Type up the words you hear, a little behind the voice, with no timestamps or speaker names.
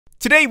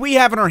Today we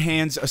have in our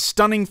hands a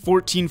stunning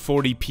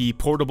 1440p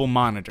portable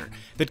monitor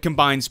that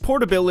combines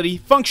portability,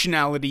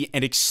 functionality,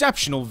 and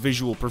exceptional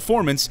visual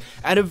performance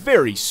at a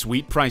very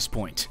sweet price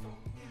point.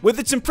 With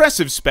its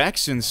impressive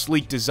specs and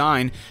sleek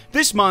design,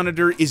 this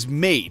monitor is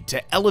made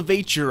to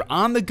elevate your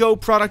on-the-go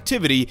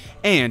productivity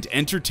and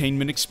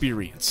entertainment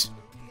experience.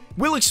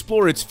 We'll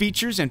explore its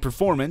features and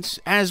performance,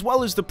 as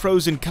well as the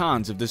pros and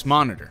cons of this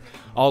monitor.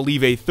 I'll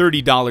leave a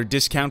 $30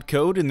 discount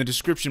code in the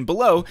description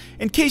below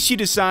in case you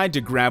decide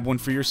to grab one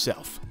for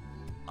yourself.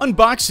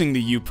 Unboxing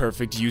the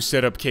UPERFECT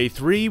Usetup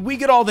K3, we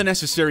get all the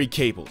necessary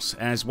cables,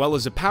 as well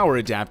as a power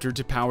adapter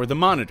to power the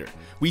monitor.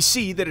 We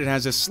see that it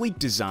has a sleek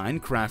design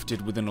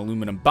crafted with an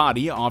aluminum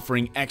body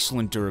offering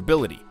excellent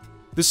durability.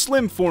 The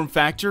slim form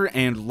factor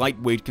and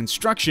lightweight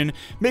construction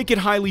make it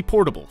highly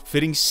portable,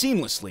 fitting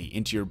seamlessly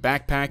into your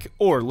backpack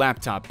or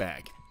laptop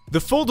bag. The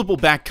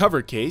foldable back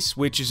cover case,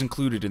 which is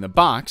included in the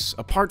box,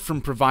 apart from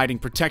providing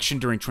protection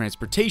during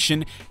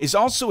transportation, is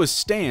also a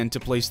stand to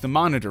place the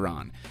monitor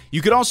on.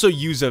 You could also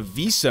use a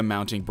VESA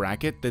mounting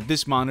bracket that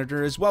this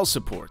monitor as well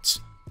supports.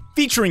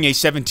 Featuring a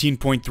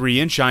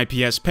 17.3-inch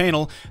IPS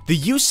panel, the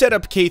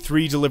Usetup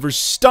K3 delivers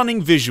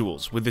stunning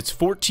visuals with its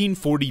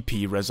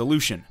 1440p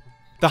resolution.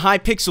 The high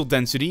pixel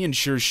density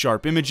ensures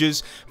sharp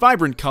images,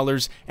 vibrant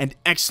colors, and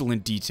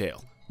excellent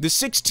detail. The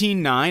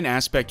 16:9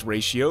 aspect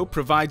ratio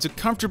provides a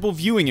comfortable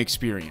viewing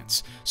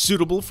experience,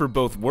 suitable for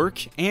both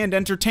work and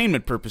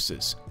entertainment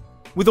purposes.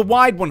 With a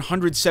wide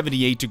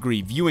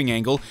 178-degree viewing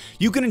angle,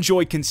 you can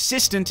enjoy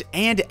consistent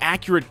and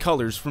accurate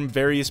colors from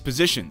various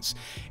positions.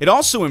 It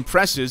also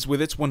impresses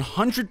with its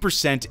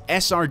 100%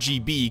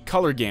 sRGB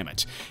color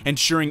gamut,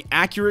 ensuring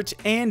accurate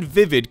and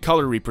vivid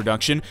color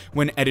reproduction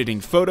when editing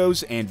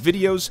photos and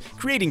videos,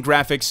 creating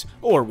graphics,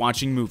 or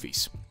watching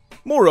movies.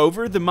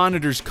 Moreover, the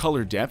monitor's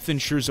color depth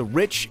ensures a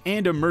rich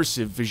and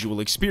immersive visual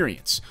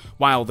experience,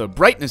 while the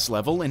brightness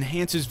level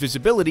enhances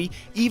visibility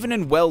even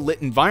in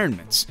well-lit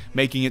environments,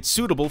 making it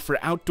suitable for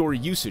outdoor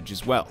usage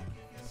as well.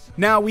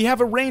 Now, we have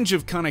a range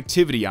of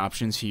connectivity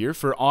options here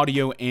for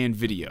audio and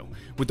video.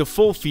 With the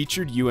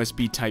full-featured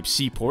USB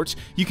Type-C port,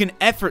 you can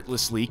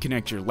effortlessly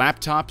connect your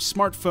laptop,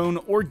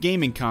 smartphone, or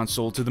gaming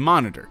console to the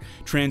monitor,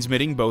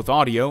 transmitting both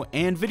audio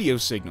and video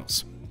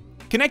signals.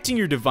 Connecting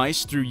your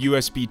device through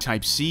USB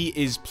Type-C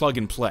is plug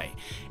and play,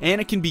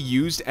 and it can be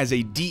used as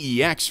a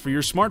DEX for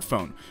your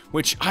smartphone,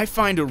 which I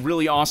find a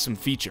really awesome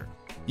feature.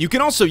 You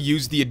can also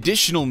use the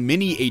additional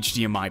mini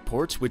HDMI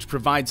port, which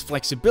provides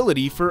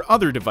flexibility for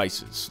other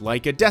devices,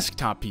 like a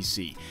desktop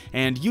PC,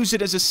 and use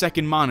it as a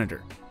second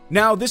monitor.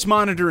 Now, this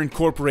monitor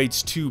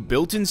incorporates two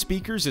built-in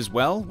speakers as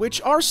well,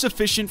 which are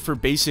sufficient for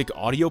basic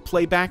audio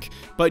playback,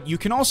 but you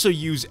can also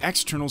use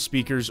external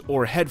speakers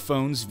or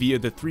headphones via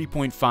the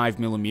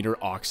 3.5mm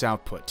aux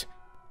output.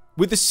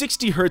 With a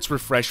 60Hz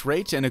refresh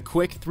rate and a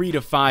quick 3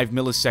 to 5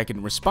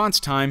 millisecond response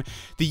time,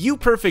 the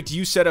UPERFECT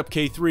Usetup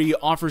K3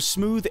 offers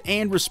smooth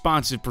and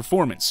responsive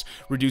performance,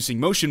 reducing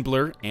motion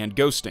blur and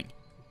ghosting.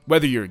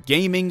 Whether you're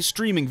gaming,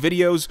 streaming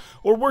videos,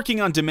 or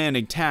working on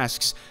demanding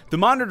tasks, the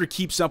monitor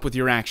keeps up with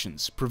your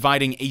actions,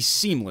 providing a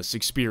seamless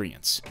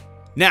experience.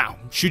 Now,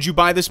 should you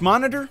buy this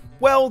monitor?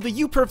 Well, the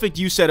UPERFECT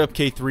Usetup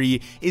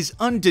K3 is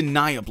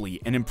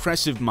undeniably an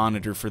impressive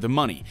monitor for the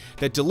money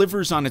that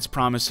delivers on its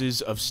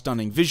promises of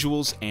stunning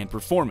visuals and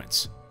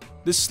performance.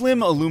 The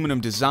slim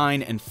aluminum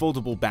design and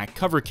foldable back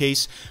cover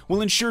case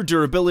will ensure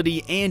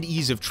durability and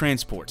ease of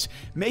transport,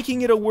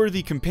 making it a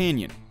worthy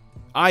companion.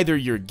 Either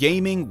you're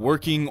gaming,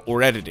 working,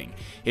 or editing.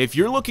 If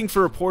you're looking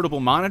for a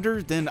portable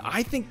monitor, then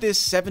I think this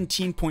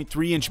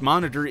 17.3-inch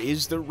monitor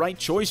is the right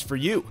choice for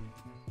you.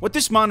 What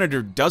this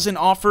monitor doesn't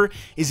offer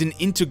is an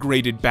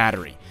integrated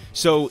battery.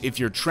 So if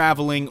you're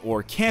traveling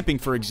or camping,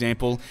 for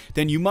example,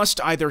 then you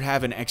must either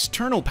have an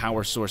external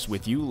power source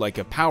with you, like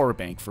a power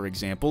bank for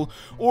example,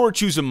 or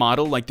choose a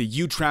model like the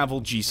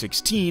UTravel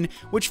G16,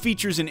 which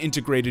features an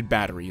integrated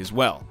battery as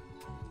well.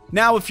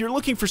 Now, if you're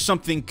looking for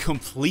something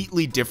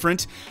completely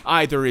different,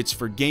 either it's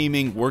for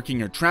gaming,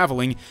 working, or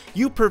traveling,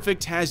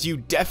 UPERFECT has you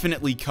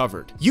definitely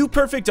covered.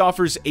 UPERFECT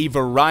offers a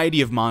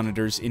variety of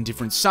monitors in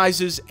different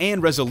sizes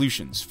and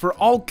resolutions for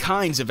all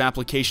kinds of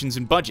applications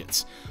and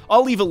budgets.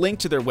 I'll leave a link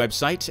to their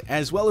website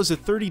as well as a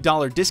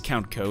 $30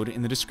 discount code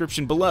in the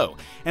description below,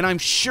 and I'm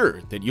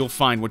sure that you'll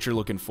find what you're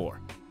looking for.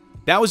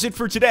 That was it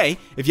for today.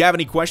 If you have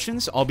any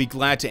questions, I'll be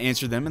glad to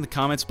answer them in the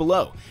comments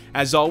below.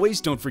 As always,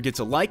 don't forget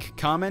to like,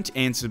 comment,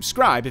 and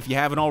subscribe if you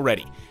haven't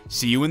already.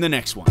 See you in the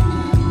next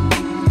one.